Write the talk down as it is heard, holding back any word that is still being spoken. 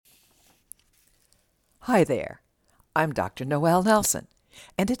Hi there. I'm Dr. Noel Nelson,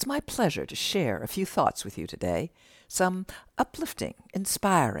 and it's my pleasure to share a few thoughts with you today, some uplifting,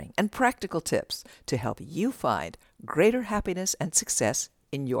 inspiring, and practical tips to help you find greater happiness and success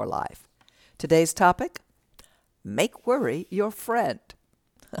in your life. Today's topic: make worry your friend.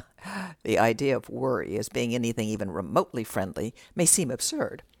 The idea of worry as being anything even remotely friendly may seem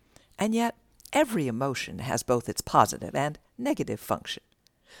absurd, and yet every emotion has both its positive and negative function.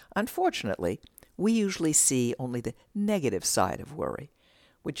 Unfortunately, we usually see only the negative side of worry,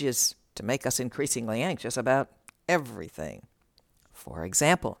 which is to make us increasingly anxious about everything. For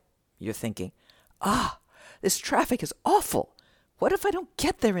example, you're thinking, this traffic is awful. What if I don't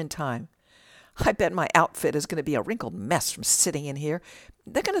get there in time? I bet my outfit is going to be a wrinkled mess from sitting in here.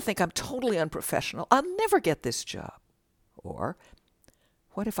 They're going to think I'm totally unprofessional. I'll never get this job. Or,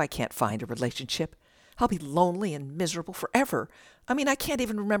 what if I can't find a relationship? I'll be lonely and miserable forever. I can't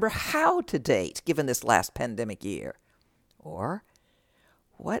even remember how to date given this last pandemic year. Or,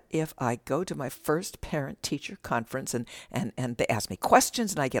 what if I go to my first parent-teacher conference and they ask me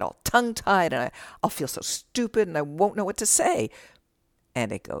questions and I get all tongue-tied and I'll feel so stupid and I won't know what to say?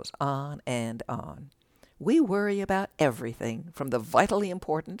 And it goes on and on. We worry about everything from the vitally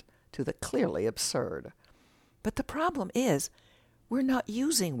important to the clearly absurd. But the problem is, we're not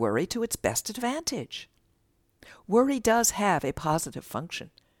using worry to its best advantage. Worry does have a positive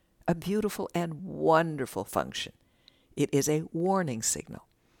function, a beautiful and wonderful function. It is a warning signal,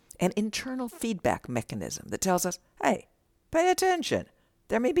 an internal feedback mechanism that tells us, hey, pay attention,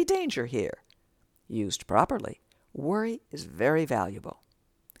 there may be danger here. Used properly, worry is very valuable.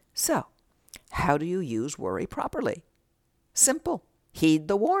 So, how do you use worry properly? Simple. Heed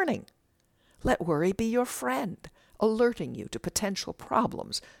the warning. Let worry be your friend, alerting you to potential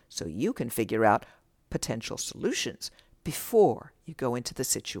problems so you can figure out potential solutions before you go into the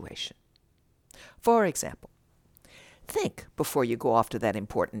situation. For example, think before you go off to that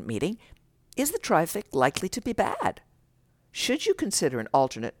important meeting, is the traffic likely to be bad? Should you consider an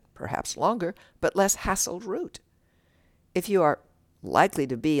alternate, perhaps longer, but less hassled route? If you are likely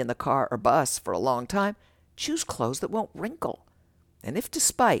to be in the car or bus for a long time, choose clothes that won't wrinkle. And if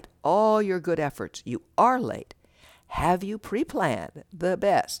despite all your good efforts you are late, have you pre-planned the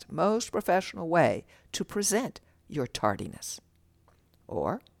best, most professional way to present your tardiness?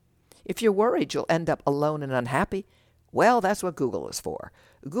 Or, if you're worried you'll end up alone and unhappy, well, that's what Google is for.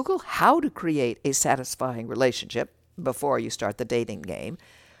 Google how to create a satisfying relationship before you start the dating game,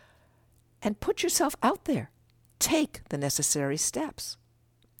 and put yourself out there. Take the necessary steps.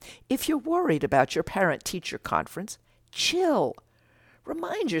 If you're worried about your parent-teacher conference, chill.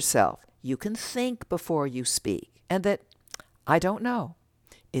 Remind yourself you can think before you speak, and that "I don't know"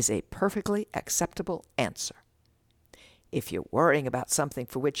 is a perfectly acceptable answer. If you're worrying about something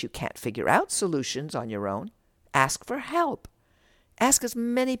for which you can't figure out solutions on your own, ask for help. Ask as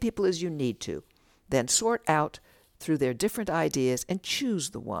many people as you need to, then sort out through their different ideas and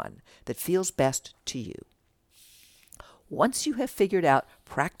choose the one that feels best to you. Once you have figured out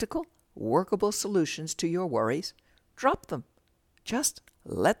practical, workable solutions to your worries, drop them. Just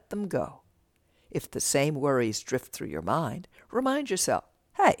let them go. If the same worries drift through your mind, remind yourself,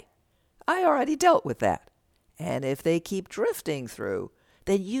 hey, I already dealt with that. And if they keep drifting through,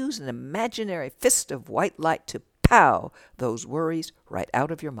 then use an imaginary fist of white light to pow those worries right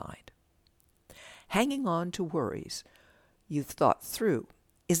out of your mind. Hanging on to worries you've thought through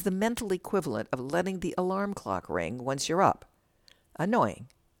is the mental equivalent of letting the alarm clock ring once you're up. Annoying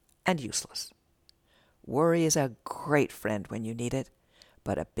and useless. Worry is a great friend when you need it,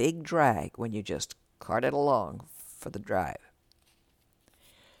 but a big drag when you just cart it along for the drive.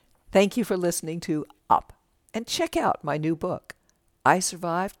 Thank you for listening to Up, and check out my new book, I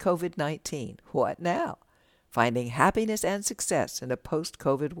Survived COVID-19. What now? Finding happiness and success in a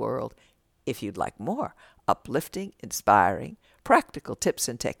post-COVID world. If you'd like more uplifting, inspiring, practical tips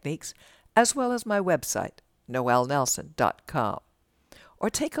and techniques, as well as my website, noelnelson.com. Or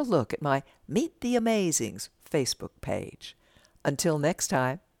take a look at my Meet the Amazings Facebook page. Until next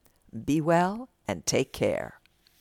time, be well and take care.